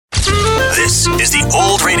This is the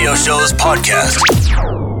Old Radio Show's podcast.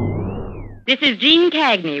 This is Jean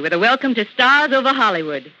Cagney with a welcome to Stars Over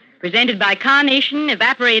Hollywood, presented by Carnation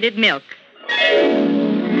Evaporated Milk.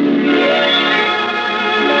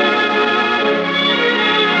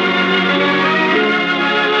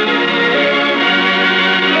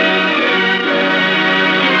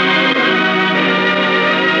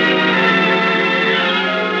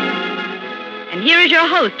 And here is your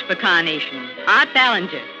host for Carnation, Art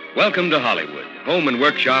Ballinger. Welcome to Hollywood, home and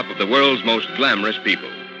workshop of the world's most glamorous people.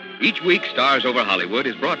 Each week, Stars Over Hollywood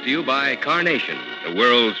is brought to you by Carnation, the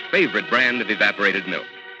world's favorite brand of evaporated milk.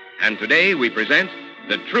 And today we present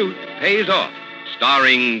The Truth Pays Off,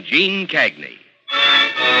 starring Jean Cagney.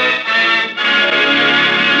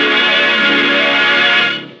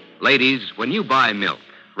 Ladies, when you buy milk,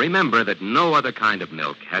 remember that no other kind of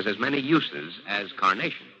milk has as many uses as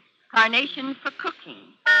Carnation. Carnation for cooking.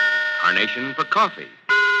 Carnation for coffee.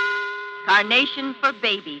 Carnation for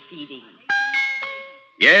baby feeding.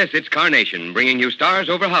 Yes, it's Carnation, bringing you Stars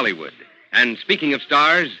Over Hollywood. And speaking of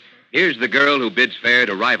stars, here's the girl who bids fair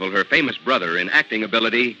to rival her famous brother in acting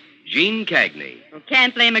ability, Jean Cagney. Well,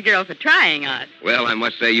 can't blame a girl for trying, Art. Well, I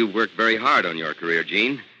must say you've worked very hard on your career,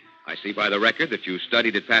 Jean. I see by the record that you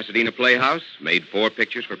studied at Pasadena Playhouse, made 4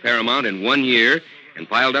 pictures for Paramount in 1 year, and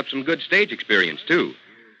piled up some good stage experience, too.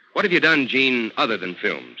 What have you done, Jean, other than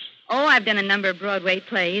films? Oh, I've done a number of Broadway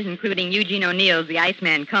plays, including Eugene O'Neill's The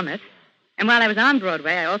Iceman Cometh. And while I was on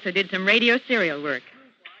Broadway, I also did some radio serial work.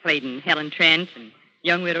 Played in Helen Trent and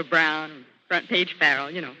Young Widow Brown and Front Page Farrell,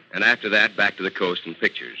 you know. And after that, back to the coast and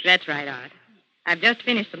pictures. That's right, Art. I've just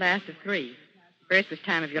finished the last of 3. The first was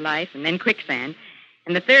Time of Your Life and then Quicksand.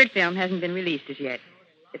 And the third film hasn't been released as yet.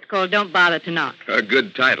 It's called Don't Bother to Knock. A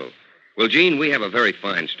good title. Well, Jean, we have a very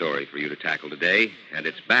fine story for you to tackle today, and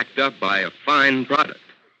it's backed up by a fine product,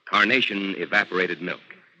 Carnation Evaporated Milk.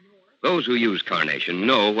 Those who use Carnation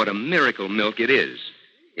know what a miracle milk it is.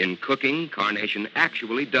 In cooking, Carnation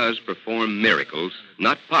actually does perform miracles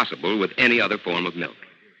not possible with any other form of milk.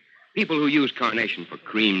 People who use Carnation for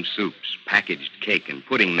cream soups, packaged cake and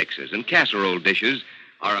pudding mixes, and casserole dishes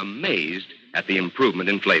are amazed at the improvement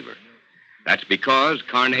in flavor. That's because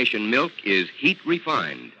Carnation milk is heat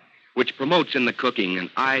refined, which promotes in the cooking an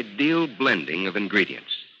ideal blending of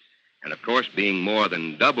ingredients. And, of course, being more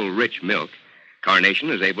than double rich milk, Carnation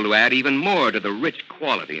is able to add even more to the rich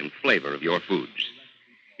quality and flavor of your foods.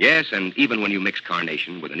 Yes, and even when you mix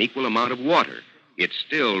Carnation with an equal amount of water, it's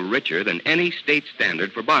still richer than any state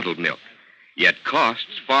standard for bottled milk, yet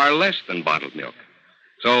costs far less than bottled milk.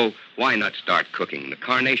 So why not start cooking the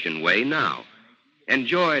Carnation way now?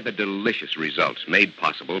 Enjoy the delicious results made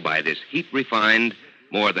possible by this heat-refined,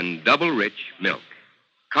 more than double-rich milk.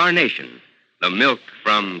 Carnation, the milk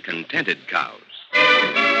from contented cows.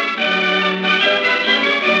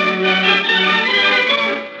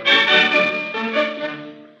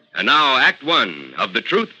 And now, Act 1 of The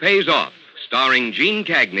Truth Pays Off, starring Jean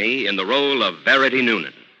Cagney in the role of Verity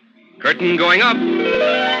Noonan. Curtain going up.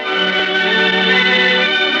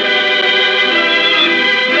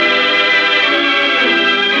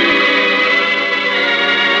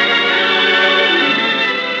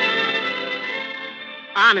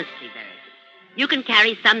 Honesty, Verity. You can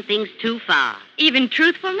carry some things too far. Even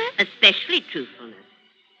truthfulness? Especially truthfulness.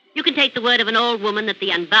 You can take the word of an old woman that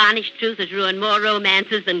the unvarnished truth has ruined more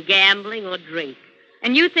romances than gambling or drink.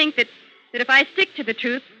 And you think that if I stick to the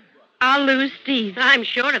truth, I'll lose Steve? I'm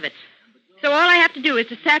sure of it. So all I have to do is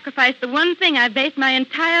to sacrifice the one thing I've based my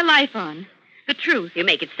entire life on, the truth. You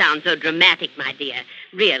make it sound so dramatic, my dear.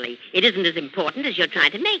 Really, it isn't as important as you're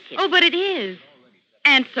trying to make it. Oh, but it is.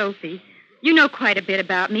 Aunt Sophie, you know quite a bit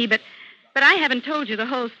about me, but I haven't told you the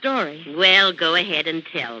whole story. Well, go ahead and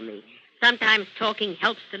tell me. Sometimes talking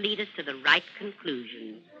helps to lead us to the right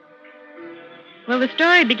conclusion. Well, the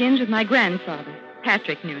story begins with my grandfather,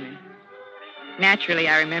 Patrick Noonan. Naturally,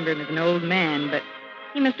 I remember him as an old man, but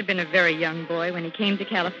he must have been a very young boy when he came to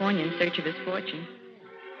California in search of his fortune.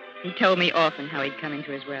 He told me often how he'd come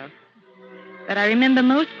into his wealth. But I remember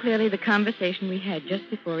most clearly the conversation we had just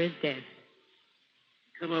before his death.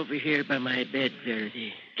 Come over here by my bed,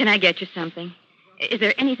 Verity. Can I get you something? Is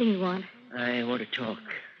there anything you want? I want to talk.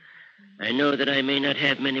 I know that I may not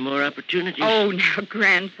have many more opportunities. Oh, now,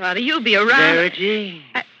 Grandfather, you'll be around. Verity.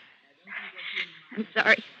 I'm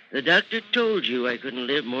sorry. The doctor told you I couldn't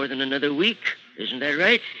live more than another week. Isn't that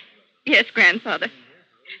right? Yes, Grandfather.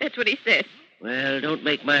 That's what he said. Well, don't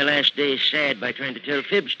make my last days sad by trying to tell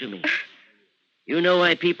fibs to me. You know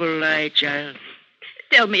why people lie, child?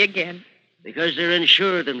 Tell me again. Because they're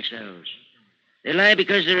unsure of themselves. They lie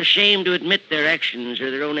because they're ashamed to admit their actions or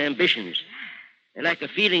their own ambitions. They lack a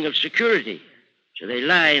feeling of security. So they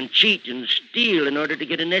lie and cheat and steal in order to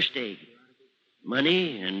get a nest egg.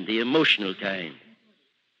 Money and the emotional kind.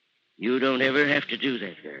 You don't ever have to do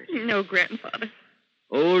that, Verity. No, Grandfather.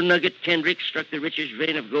 Old Nugget Kendrick struck the richest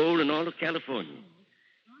vein of gold in all of California.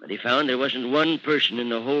 But he found there wasn't one person in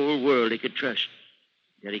the whole world he could trust.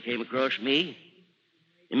 Till he came across me.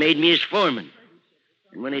 He made me his foreman.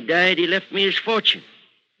 And when he died, he left me his fortune.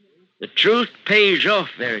 The truth pays off,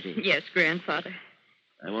 Verity. Yes, Grandfather.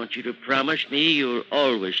 I want you to promise me you'll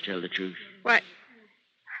always tell the truth. Why,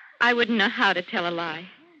 I wouldn't know how to tell a lie.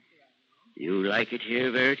 You like it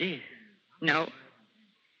here, Verity? No.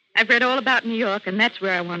 I've read all about New York, and that's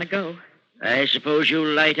where I want to go. I suppose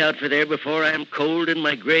you'll light out for there before I'm cold in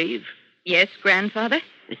my grave? Yes, Grandfather.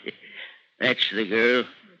 That's the girl.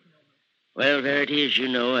 Well, Verity, as you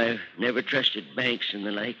know, I've never trusted banks and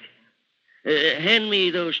the like. Hand me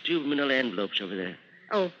those 2 manila envelopes over there.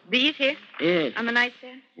 Oh, these here? Yes. On the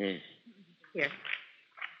nightstand? Yes. Here.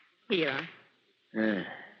 Here you are.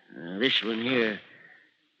 This one here.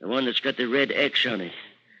 The one that's got the red X on it.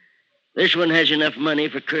 This one has enough money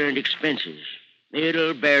for current expenses.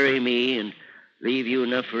 It'll bury me and leave you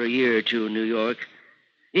enough for a year or two in New York,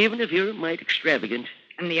 even if you're a mite extravagant.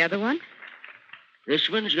 And the other one? This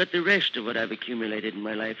one's got the rest of what I've accumulated in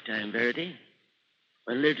my lifetime, Verity.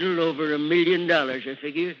 A little over $1 million, I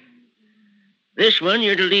figure. This one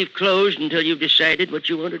you're to leave closed until you've decided what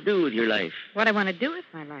you want to do with your life. What I want to do with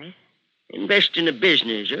my life? Invest in a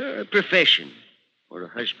business or a profession or a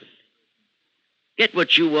husband. Get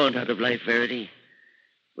what you want out of life, Verity.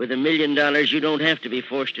 With $1 million, you don't have to be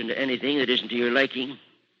forced into anything that isn't to your liking.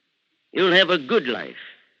 You'll have a good life,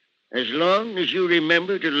 as long as you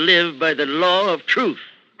remember to live by the law of truth.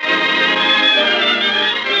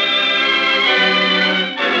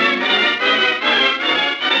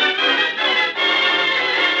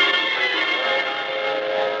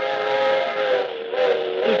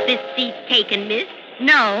 Is this seat taken, miss?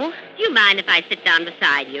 No. Do you mind if I sit down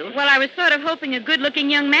beside you? Well, I was sort of hoping a good-looking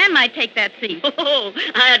young man might take that seat. Oh,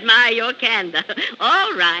 I admire your candor.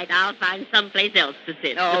 All right, I'll find someplace else to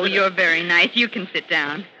sit. Oh, you're very nice. You can sit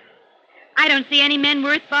down. I don't see any men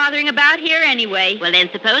worth bothering about here anyway. Well, then,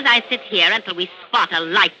 suppose I sit here until we spot a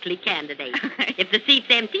likely candidate. If the seat's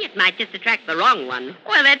empty, it might just attract the wrong one.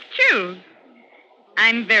 Well, that's true.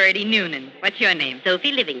 I'm Verity Noonan. What's your name?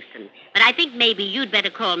 Sophie Livingston. But I think maybe you'd better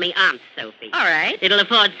call me Aunt Sophie. All right. It'll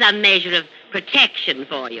afford some measure of protection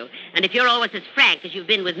for you. And if you're always as frank as you've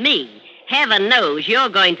been with me, heaven knows you're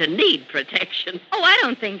going to need protection. Oh, I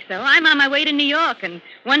don't think so. I'm on my way to New York, and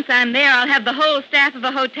once I'm there, I'll have the whole staff of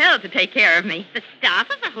a hotel to take care of me. The staff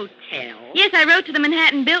of a hotel? Yes, I wrote to the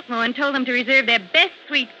Manhattan Biltmore and told them to reserve their best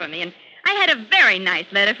suite for me, and I had a very nice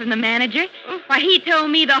letter from the manager. Why, he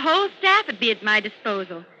told me the whole staff would be at my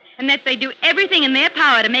disposal, and that they do everything in their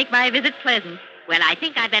power to make my visit pleasant. Well, I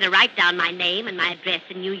think I'd better write down my name and my address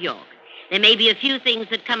in New York. There may be a few things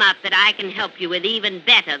that come up that I can help you with even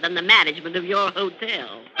better than the management of your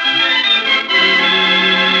hotel.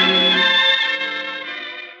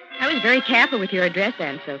 I was very careful with your address,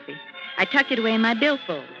 Aunt Sophie. I tucked it away in my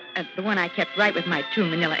billfold, the one I kept right with my 2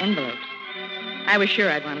 manila envelopes. I was sure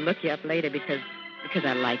I'd want to look you up later because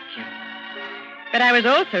I liked you. But I was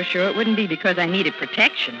also sure it wouldn't be because I needed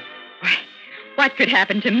protection. Why, what could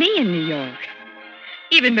happen to me in New York?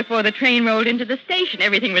 Even before the train rolled into the station,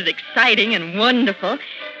 everything was exciting and wonderful.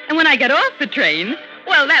 And when I got off the train,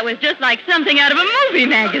 well, that was just like something out of a movie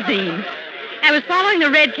magazine. I was following the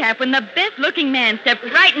red cap when the best-looking man stepped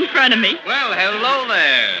right in front of me. Well, hello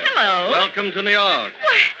there. Hello. Welcome to New York.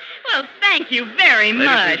 Well, thank you very much.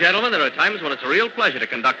 Ladies and gentlemen, there are times when it's a real pleasure to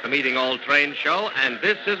conduct the Meeting All Train show, and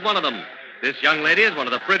this is one of them. This young lady is one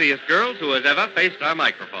of the prettiest girls who has ever faced our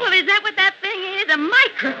microphone. Well, is that what that thing is? A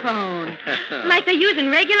microphone. Like they use in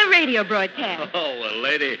regular radio broadcasts. Oh, well,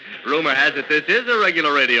 lady, rumor has it this is a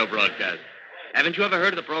regular radio broadcast. Haven't you ever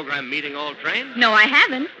heard of the program Meeting All Train? No, I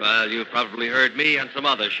haven't. Well, you've probably heard me on some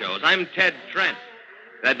other shows. I'm Ted Trent.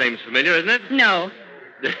 That name's familiar, isn't it? No.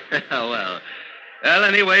 Well,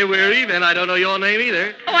 anyway, we're even. I don't know your name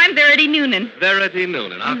either. Oh, I'm Verity Noonan. Verity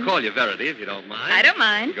Noonan. I'll call you Verity if you don't mind. I don't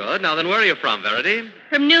mind. Good. Now, then, where are you from, Verity?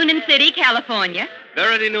 From Noonan City, California.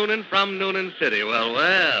 Verity Noonan from Noonan City.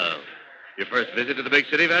 Well. Your first visit to the big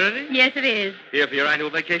city, Verity? Yes, it is. Here for your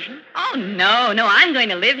annual vacation? Oh, no, I'm going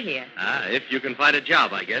to live here. If you can find a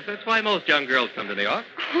job, I guess. That's why most young girls come to New York.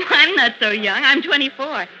 Oh, I'm not so young. I'm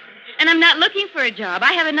 24. And I'm not looking for a job.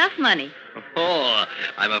 I have enough money. Oh,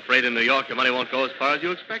 I'm afraid in New York your money won't go as far as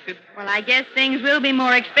you expected. Well, I guess things will be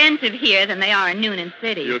more expensive here than they are in Noonan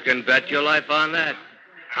City. You can bet your life on that.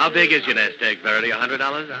 How big is your nest egg, Verity? $100,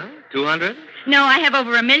 huh? $200? No, I have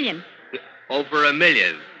over $1 million. Over $1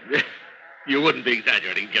 million? You wouldn't be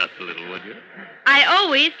exaggerating just a little, would you? I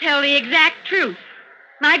always tell the exact truth.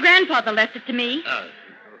 My grandfather left it to me.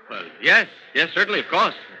 Well, yes, certainly, of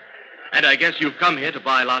course. And I guess you've come here to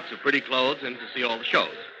buy lots of pretty clothes and to see all the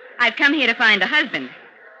shows. I've come here to find a husband.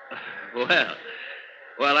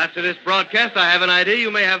 Well, after this broadcast, I have an idea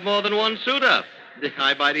you may have more than one suit up.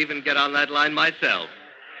 I might even get on that line myself.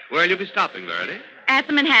 Where'll you be stopping, Verity? At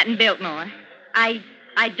the Manhattan Biltmore.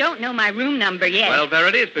 I don't know my room number yet. Well,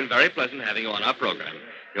 Verity, it's been very pleasant having you on our program.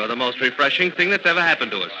 You're the most refreshing thing that's ever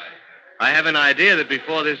happened to us. I have an idea that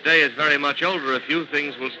before this day is very much over, a few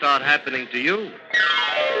things will start happening to you.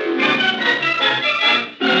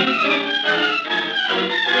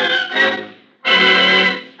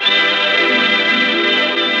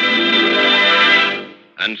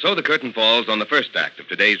 And so the curtain falls on the first act of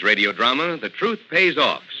today's radio drama, The Truth Pays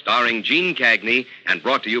Off, starring Jean Cagney and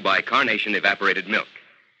brought to you by Carnation Evaporated Milk.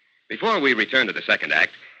 Before we return to the second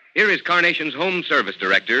act, here is Carnation's home service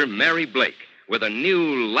director, Mary Blake, with a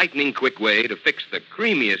new lightning-quick way to fix the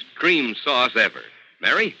creamiest cream sauce ever.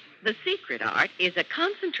 Mary? The secret, Art, is a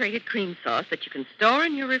concentrated cream sauce that you can store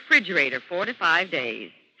in your refrigerator 4 to 5 days.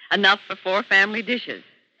 Enough for 4 family dishes.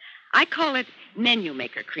 I call it menu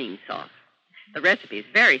maker cream sauce. The recipe is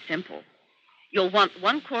very simple. You'll want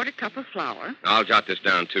 1/4 cup of flour. I'll jot this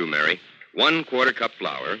down, too, Mary. 1/4 cup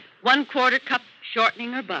flour. 1/4 cup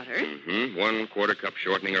shortening or butter. 1/4 cup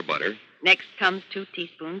shortening or butter. Next comes 2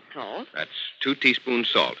 teaspoons salt. That's 2 teaspoons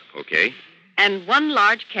salt, okay? And 1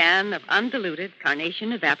 large can of undiluted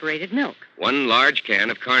Carnation evaporated milk. 1 large can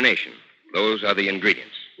of Carnation. Those are the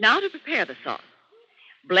ingredients. Now to prepare the sauce.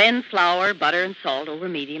 Blend flour, butter, and salt over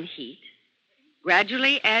medium heat.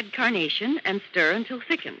 Gradually add Carnation and stir until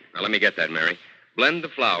thickened. Now, let me get that, Mary. Blend the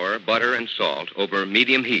flour, butter, and salt over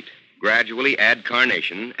medium heat. Gradually add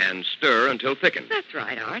Carnation and stir until thickened. That's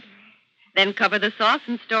right, Art. Then cover the sauce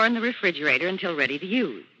and store in the refrigerator until ready to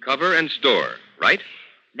use. Cover and store, right?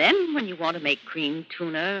 Then, when you want to make creamed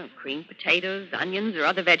tuna, creamed potatoes, onions, or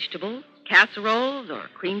other vegetables, casseroles, or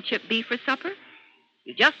cream chip beef for supper,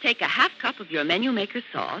 you just take a 1/2 cup of your menu maker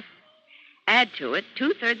sauce, add to it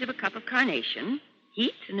 2/3 of a cup of Carnation,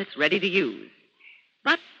 heat, and it's ready to use.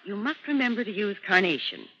 But you must remember to use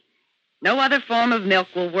Carnation. No other form of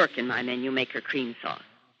milk will work in my menu maker cream sauce.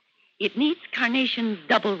 It needs Carnation's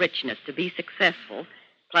double richness to be successful,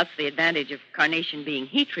 plus the advantage of Carnation being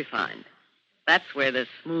heat refined. That's where the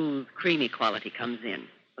smooth, creamy quality comes in,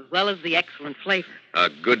 as well as the excellent flavor. A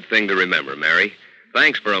good thing to remember, Mary.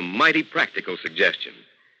 Thanks for a mighty practical suggestion.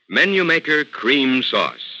 Menu Maker Cream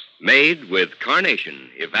Sauce, made with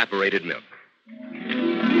Carnation evaporated milk.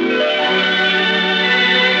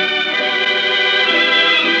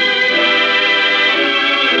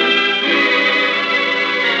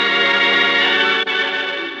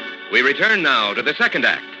 We return now to the second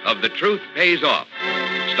act of The Truth Pays Off,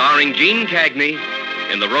 starring Jean Cagney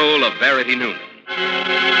in the role of Verity Noonan.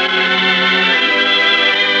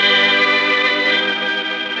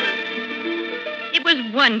 It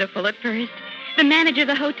was wonderful at first. The manager of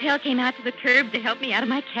the hotel came out to the curb to help me out of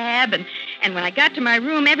my cab, and when I got to my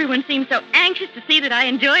room, everyone seemed so anxious to see that I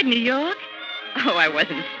enjoyed New York. Oh, I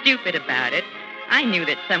wasn't stupid about it. I knew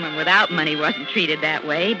that someone without money wasn't treated that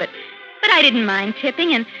way, but I didn't mind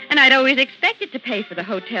tipping, and I'd always expected to pay for the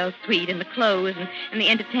hotel suite and the clothes and the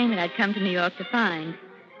entertainment I'd come to New York to find.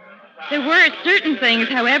 There were certain things,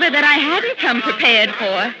 however, that I hadn't come prepared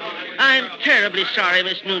for. I'm terribly sorry,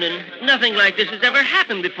 Miss Noonan. Nothing like this has ever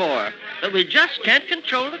happened before. But we just can't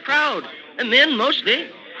control the crowd. The men, mostly.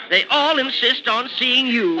 They all insist on seeing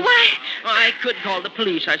you. Why? I could call the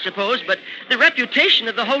police, I suppose, but the reputation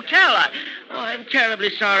of the hotel... I'm terribly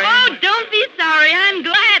sorry. Oh, don't be sorry. I'm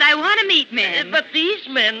glad. I want to meet men. But these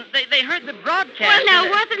men, they heard the broadcast. Well, now,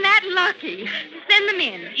 wasn't that lucky? Send them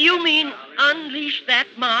in. You mean unleash that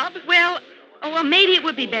mob? Well, maybe it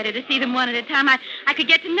would be better to see them one at a time. I could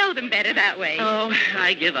get to know them better that way. Oh,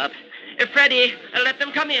 I give up. Freddie, let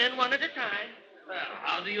them come in one at a time. Well,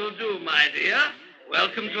 how do you do, my dear?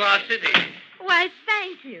 Welcome to our city. Why,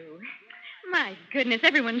 thank you. My goodness,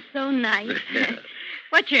 everyone's so nice.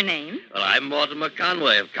 What's your name? Well, I'm Mortimer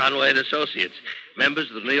Conway of Conway & Associates, members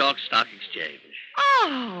of the New York Stock Exchange.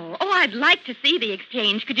 Oh, I'd like to see the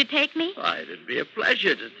exchange. Could you take me? Why, it'd be a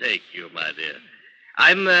pleasure to take you, my dear.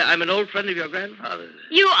 I'm an old friend of your grandfather's.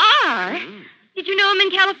 You are? Mm. Did you know him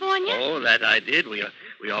in California? Oh, that I did. We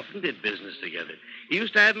often did business together. He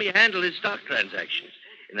used to have me handle his stock transactions.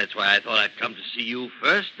 And that's why I thought I'd come to see you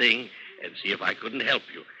first thing and see if I couldn't help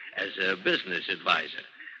you as a business advisor.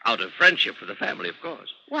 Out of friendship for the family, of course.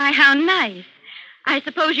 Why, how nice. I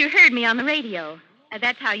suppose you heard me on the radio.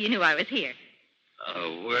 That's how you knew I was here.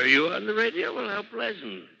 Were you on the radio? Well, how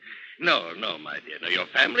pleasant. No, my dear. No, your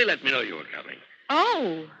family let me know you were coming.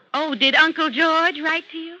 Oh, did Uncle George write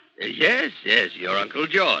to you? Yes, your Uncle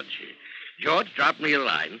George. George dropped me a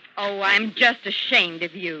line. Oh, I'm just ashamed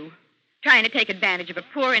of you. Trying to take advantage of a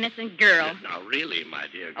poor, innocent girl. Now, really, my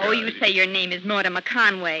dear girl. Oh, you say your name is Mortimer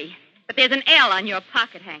Conway, but there's an L on your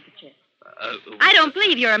pocket handkerchief. I don't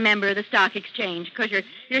believe you're a member of the stock exchange because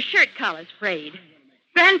your shirt collar's frayed.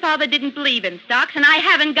 Grandfather didn't believe in stocks, and I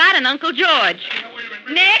haven't got an Uncle George.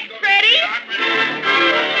 Next, Freddie!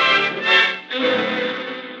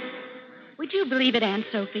 Would you believe it, Aunt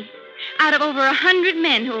Sophie? Out of over 100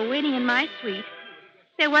 men who were waiting in my suite,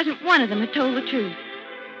 there wasn't one of them who told the truth.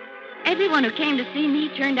 Everyone who came to see me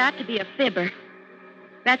turned out to be a fibber.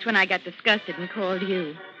 That's when I got disgusted and called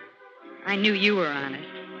you. I knew you were honest,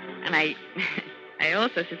 and I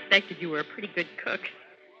also suspected you were a pretty good cook.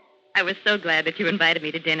 I was so glad that you invited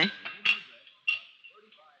me to dinner.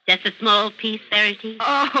 Just a small piece, Verity?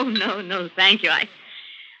 Oh, no, thank you.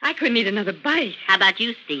 I couldn't eat another bite. How about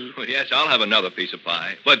you, Steve? Well, yes, I'll have another piece of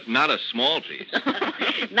pie, but not a small piece.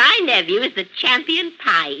 My nephew is the champion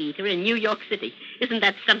pie eater in New York City. Isn't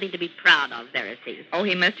that something to be proud of, Verity? Oh,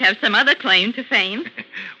 he must have some other claim to fame.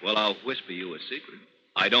 Well, I'll whisper you a secret.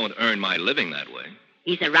 I don't earn my living that way.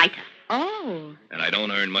 He's a writer. Oh. And I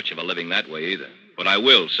don't earn much of a living that way either. But I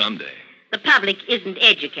will someday. The public isn't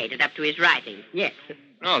educated up to his writing yet.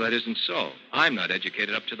 No, that isn't so. I'm not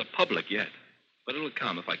educated up to the public yet. But it'll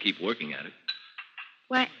come if I keep working at it.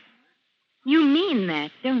 Why, you mean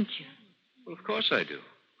that, don't you? Well, of course I do.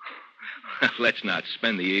 Let's not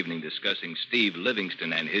spend the evening discussing Steve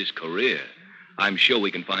Livingston and his career. I'm sure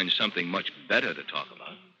we can find something much better to talk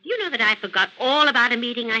about. You know that I forgot all about a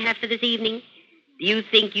meeting I have for this evening? Do you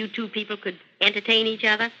think you two people could entertain each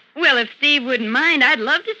other? Well, if Steve wouldn't mind, I'd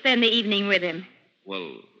love to spend the evening with him.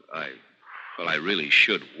 Well, I really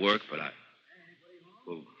should work, but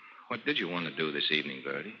what did you want to do this evening,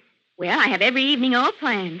 Verity? Well, I have every evening all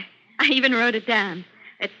planned. I even wrote it down.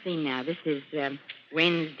 Let's see now. This is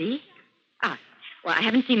Wednesday. Well, I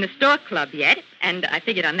haven't seen the Store Club yet, and I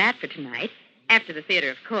figured on that for tonight. After the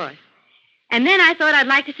theater, of course. And then I thought I'd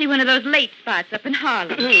like to see one of those late spots up in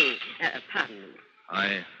Harlem. Pardon me.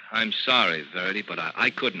 I'm sorry, Verity, but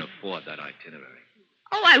I couldn't afford that itinerary.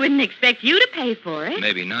 Oh, I wouldn't expect you to pay for it.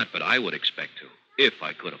 Maybe not, but I would expect to, if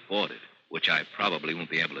I could afford it, which I probably won't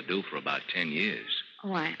be able to do for about 10 years.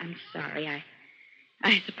 Oh, I'm sorry.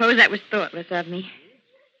 I suppose that was thoughtless of me.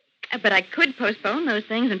 But I could postpone those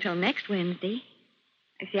things until next Wednesday.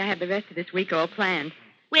 I see I have the rest of this week all planned.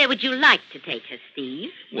 Where would you like to take her,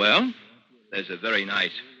 Steve? Well, there's a very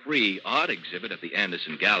nice free art exhibit at the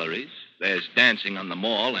Anderson Galleries. There's dancing on the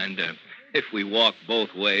mall, and if we walk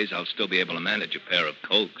both ways, I'll still be able to manage a pair of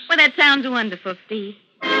Cokes. Well, that sounds wonderful, Steve.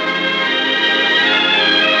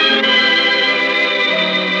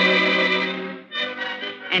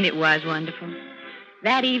 And it was wonderful.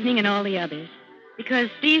 That evening and all the others. Because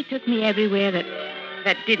Steve took me everywhere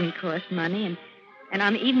that didn't cost money. And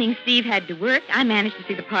on the evening Steve had to work, I managed to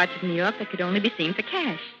see the parts of New York that could only be seen for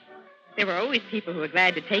cash. There were always people who were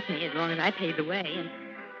glad to take me as long as I paid the way. And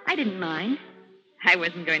I didn't mind. I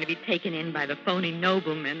wasn't going to be taken in by the phony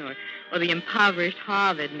noblemen or the impoverished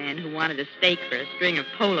Harvard men who wanted a stake for a string of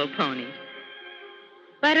polo ponies.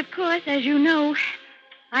 But, of course, as you know,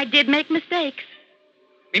 I did make mistakes.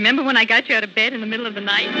 Remember when I got you out of bed in the middle of the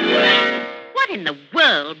night? What in the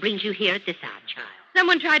world brings you here at this hour, child?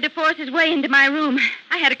 Someone tried to force his way into my room.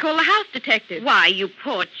 I had to call the house detective. Why, you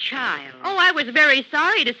poor child. Oh, I was very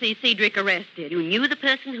sorry to see Cedric arrested. You knew the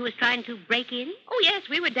person who was trying to break in? Oh, yes,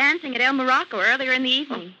 we were dancing at El Morocco earlier in the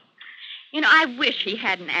evening. You know, I wish he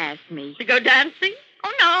hadn't asked me. To go dancing?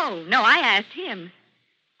 Oh, no, I asked him.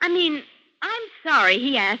 I mean, I'm sorry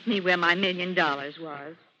he asked me where my $1 million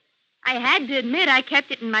was. I had to admit I kept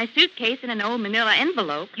it in my suitcase in an old manila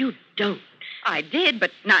envelope. You don't. I did,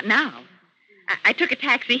 but not now. I took a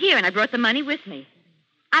taxi here, and I brought the money with me.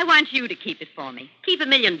 I want you to keep it for me. Keep $1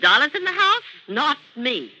 million in the house? Not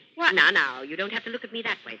me. What? No, you don't have to look at me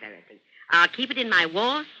that way, Verity. I'll keep it in my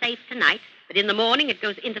wall safe tonight, but in the morning it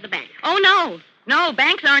goes into the bank. Oh, no. No,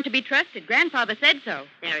 banks aren't to be trusted. Grandfather said so.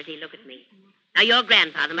 Verity, look at me. Now, your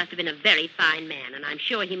grandfather must have been a very fine man, and I'm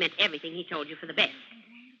sure he meant everything he told you for the best.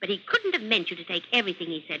 But he couldn't have meant you to take everything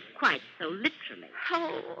he said quite so literally.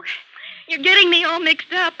 Oh, you're getting me all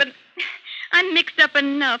mixed up, and I'm mixed up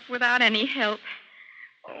enough without any help.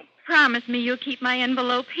 Oh, promise me you'll keep my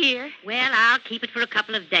envelope here. Well, I'll keep it for a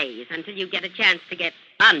couple of days until you get a chance to get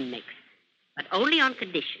unmixed. But only on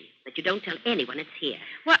condition that you don't tell anyone it's here.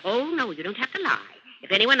 What? Oh, no, you don't have to lie.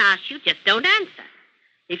 If anyone asks you, just don't answer.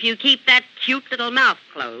 If you keep that cute little mouth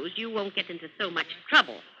closed, you won't get into so much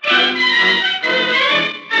trouble.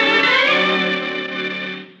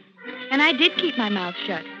 And I did keep my mouth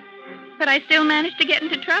shut. But I still managed to get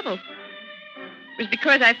into trouble. It was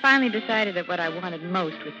because I finally decided that what I wanted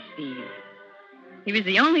most was Steve. He was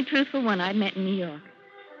the only truthful one I'd met in New York.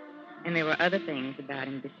 And there were other things about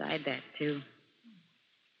him beside that, too.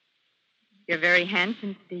 You're very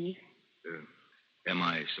handsome, Steve. Am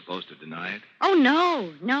I supposed to deny it? Oh,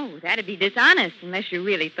 no. That'd be dishonest unless you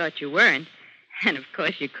really thought you weren't. And, of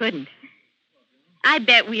course, you couldn't. I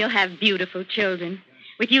bet we'll have beautiful children,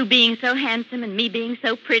 with you being so handsome and me being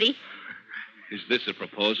so pretty. Is this a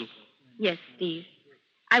proposal? Yes, Steve.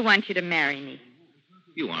 I want you to marry me.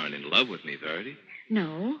 You aren't in love with me, Verity.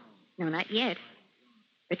 No, not yet.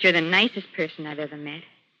 But you're the nicest person I've ever met.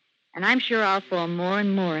 And I'm sure I'll fall more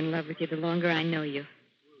and more in love with you the longer I know you.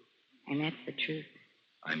 And that's the truth.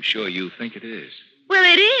 I'm sure you think it is. Well,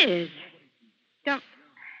 it is.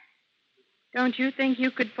 Don't you think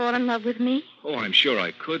you could fall in love with me? Oh, I'm sure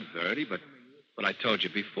I could, Verity, but I told you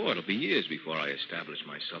before, it'll be years before I establish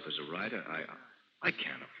myself as a writer. I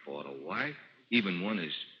can't afford a wife, even one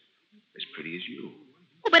as pretty as you.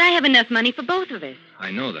 Oh, but I have enough money for both of us.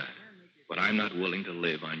 I know that, but I'm not willing to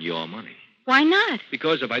live on your money. Why not?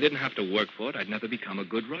 Because if I didn't have to work for it, I'd never become a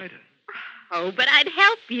good writer. Oh, but I'd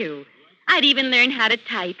help you. I'd even learn how to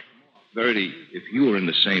type. Verity, if you were in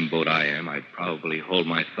the same boat I am, I'd probably hold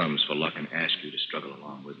my thumbs for luck and ask you to struggle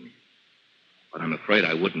along with me. But I'm afraid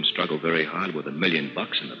I wouldn't struggle very hard with $1 million in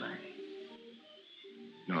the bank.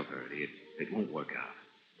 No, Verity, it won't work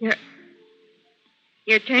out.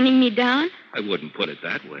 You're turning me down? I wouldn't put it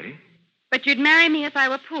that way. But you'd marry me if I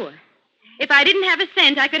were poor. If I didn't have a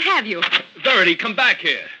cent, I could have you. Verity, come back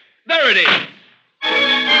here. Verity!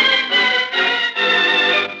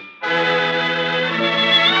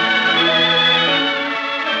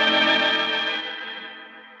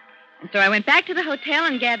 And so I went back to the hotel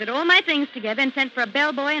and gathered all my things together and sent for a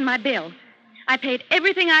bellboy and my bill. I paid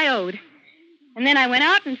everything I owed. And then I went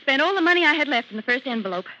out and spent all the money I had left in the first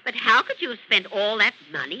envelope. But how could you have spent all that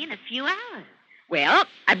money in a few hours? Well,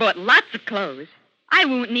 I bought lots of clothes. I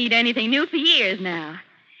won't need anything new for years now.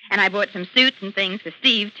 And I bought some suits and things for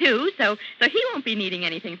Steve, too, so he won't be needing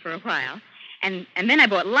anything for a while. And then I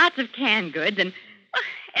bought lots of canned goods and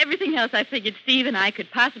everything else I figured Steve and I could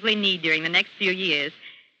possibly need during the next few years.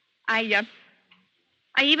 I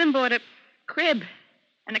even bought a crib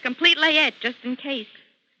and a complete layette just in case.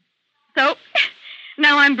 So,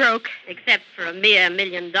 now I'm broke. Except for a mere $1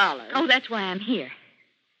 million. Oh, that's why I'm here.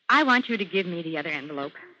 I want you to give me the other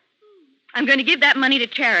envelope. I'm going to give that money to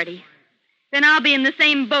charity. Then I'll be in the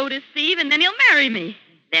same boat as Steve, and then he'll marry me.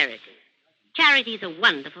 Verity, charity's a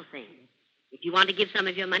wonderful thing. If you want to give some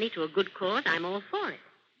of your money to a good cause, I'm all for it.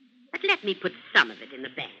 But let me put some of it in the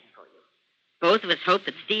bank for you. Both of us hope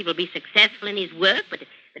that Steve will be successful in his work, but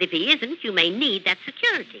if he isn't, you may need that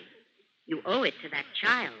security. You owe it to that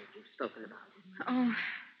child you've spoken about. Oh,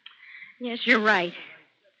 yes, you're right.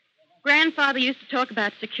 Grandfather used to talk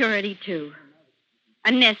about security, too.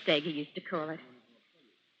 A nest egg, he used to call it.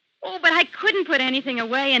 Oh, but I couldn't put anything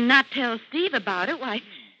away and not tell Steve about it. Why,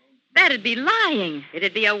 that'd be lying.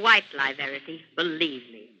 It'd be a white lie, Verity. Believe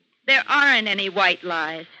me. There aren't any white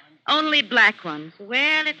lies. Only black ones.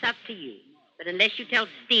 Well, it's up to you. But unless you tell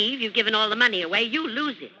Steve you've given all the money away, you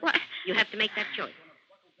lose it. What? You have to make that choice.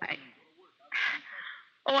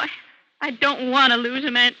 I don't want to lose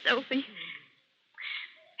him, Aunt Sophie.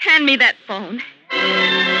 Hand me that phone.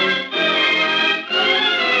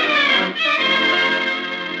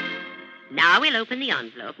 Now we'll open the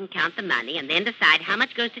envelope and count the money and then decide how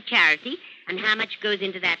much goes to charity and how much goes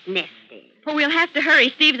into that nest egg. Oh, we'll have to hurry.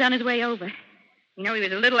 Steve's on his way over. You know, he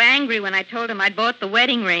was a little angry when I told him I'd bought the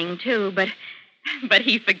wedding ring, too, but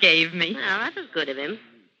he forgave me. Well, that was good of him.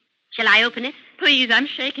 Shall I open it? Please, I'm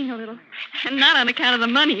shaking a little. And not on account of the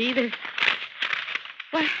money, either.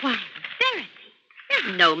 Why, Verity,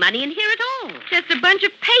 there's no money in here at all. Just a bunch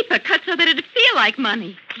of paper cut so that it'd feel like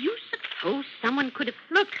money. Do you suppose someone could have...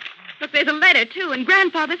 Look, there's a letter, too, in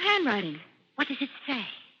Grandfather's handwriting. What does it say?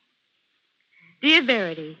 Dear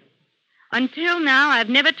Verity, until now, I've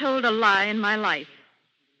never told a lie in my life.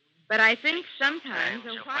 But I think sometimes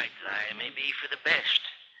a white lie may be for the best.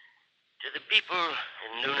 To the people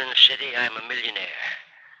in Noonan City, I'm a millionaire.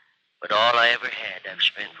 But all I ever had, I've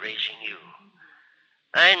spent raising you.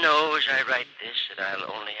 I know as I write this that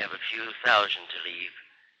I'll only have a few thousand to leave.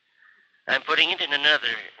 I'm putting it in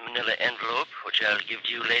another manila envelope, which I'll give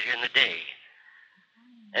to you later in the day.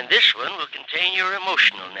 And this one will contain your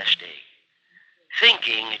emotional nest egg.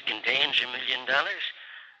 Thinking it contains $1 million,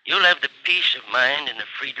 you'll have the peace of mind and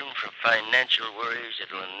the freedom from financial worries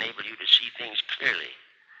that will enable you to see things clearly.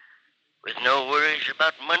 With no worries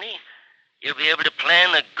about money, You'll be able to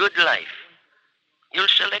plan a good life. You'll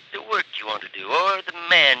select the work you want to do or the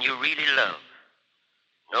man you really love.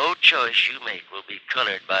 No choice you make will be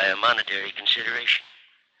colored by a monetary consideration.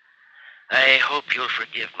 I hope you'll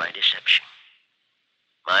forgive my deception.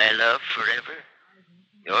 My love forever,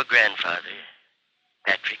 your grandfather,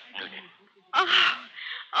 Patrick Noonan. Oh,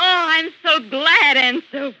 I'm so glad, Aunt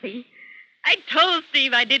Sophie. I told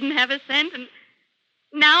Steve I didn't have a cent, and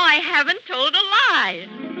now I haven't told a lie.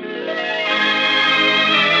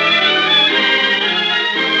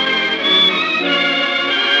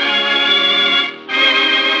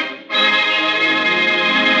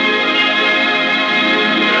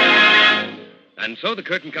 And so the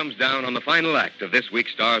curtain comes down on the final act of this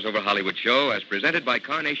week's Stars Over Hollywood show as presented by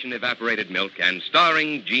Carnation Evaporated Milk and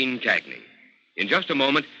starring Jean Cagney. In just a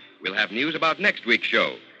moment, we'll have news about next week's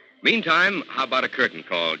show. Meantime, how about a curtain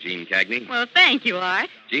call, Jean Cagney? Well, thank you, Art.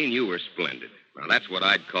 Jean, you were splendid. Now, that's what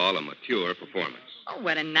I'd call a mature performance. Oh,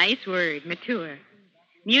 what a nice word, mature.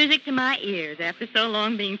 Music to my ears after so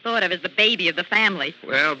long being thought of as the baby of the family.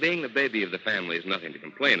 Well, being the baby of the family is nothing to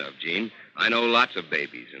complain of, Jean. I know lots of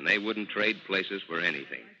babies, and they wouldn't trade places for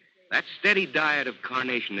anything. That steady diet of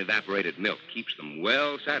Carnation Evaporated Milk keeps them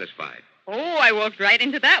well satisfied. Oh, I walked right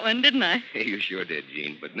into that one, didn't I? You sure did,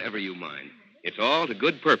 Jean, but never you mind. It's all to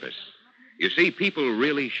good purpose. You see, people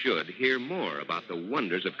really should hear more about the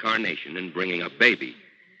wonders of Carnation in bringing up baby.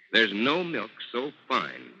 There's no milk so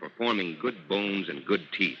fine for forming good bones and good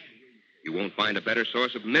teeth. You won't find a better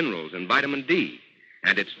source of minerals and vitamin D.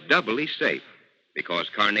 And it's doubly safe because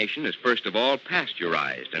Carnation is first of all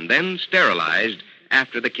pasteurized and then sterilized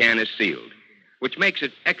after the can is sealed, which makes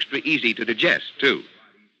it extra easy to digest, too.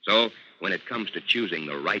 So, when it comes to choosing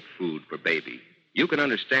the right food for baby, you can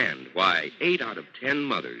understand why 8 out of 10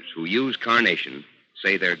 mothers who use Carnation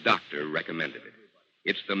say their doctor recommended it.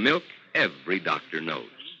 It's the milk every doctor knows.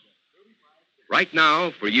 Right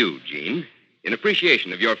now, for you, Jean, in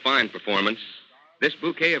appreciation of your fine performance, this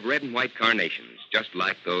bouquet of red and white carnations, just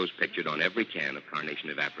like those pictured on every can of Carnation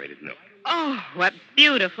Evaporated Milk. Oh, what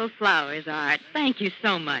beautiful flowers, Art. Thank you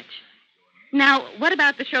so much. Now, what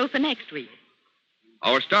about the show for next week?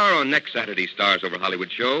 Our star on next Saturday's Stars Over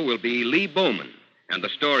Hollywood show will be Lee Bowman, and the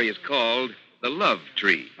story is called The Love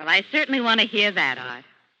Tree. Well, I certainly want to hear that, Art.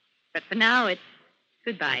 But for now, it's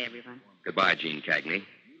goodbye, everyone. Goodbye, Jean Cagney.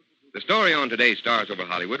 The story on today's Stars Over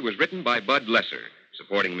Hollywood was written by Bud Lesser.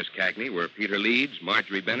 Supporting Miss Cagney were Peter Leeds,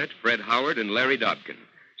 Marjorie Bennett, Fred Howard, and Larry Dobkin.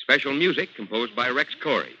 Special music composed by Rex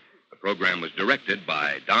Corey. The program was directed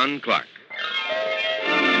by Don Clark.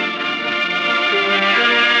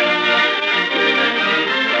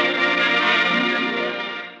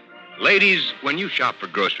 Ladies, when you shop for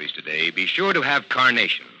groceries today, be sure to have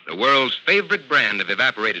Carnation, the world's favorite brand of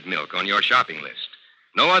evaporated milk, on your shopping list.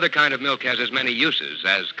 No other kind of milk has as many uses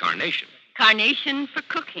as Carnation. Carnation for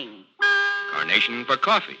cooking. Carnation for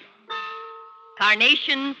coffee.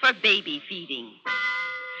 Carnation for baby feeding.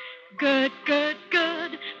 Good, good,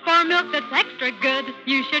 good. For milk that's extra good,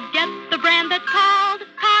 you should get the brand that's called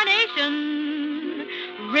Carnation.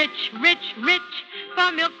 Rich, rich, rich.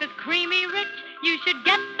 For milk that's creamy rich, you should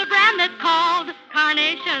get the brand that's called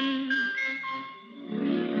Carnation.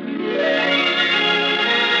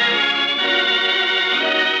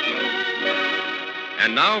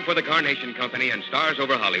 And now for the Carnation Company and Stars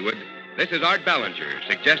Over Hollywood, this is Art Ballinger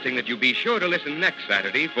suggesting that you be sure to listen next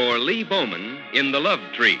Saturday for Lee Bowman in The Love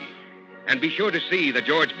Tree. And be sure to see the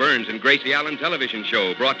George Burns and Gracie Allen television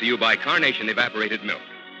show brought to you by Carnation Evaporated Milk.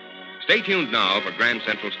 Stay tuned now for Grand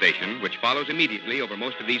Central Station, which follows immediately over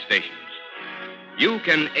most of these stations. You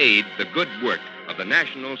can aid the good work of the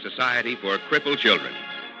National Society for Crippled Children.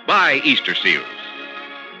 Buy Easter seals.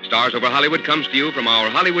 Stars Over Hollywood comes to you from our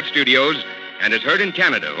Hollywood studios and is heard in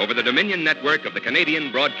Canada over the Dominion Network of the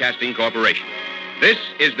Canadian Broadcasting Corporation. This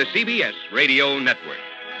is the CBS Radio Network.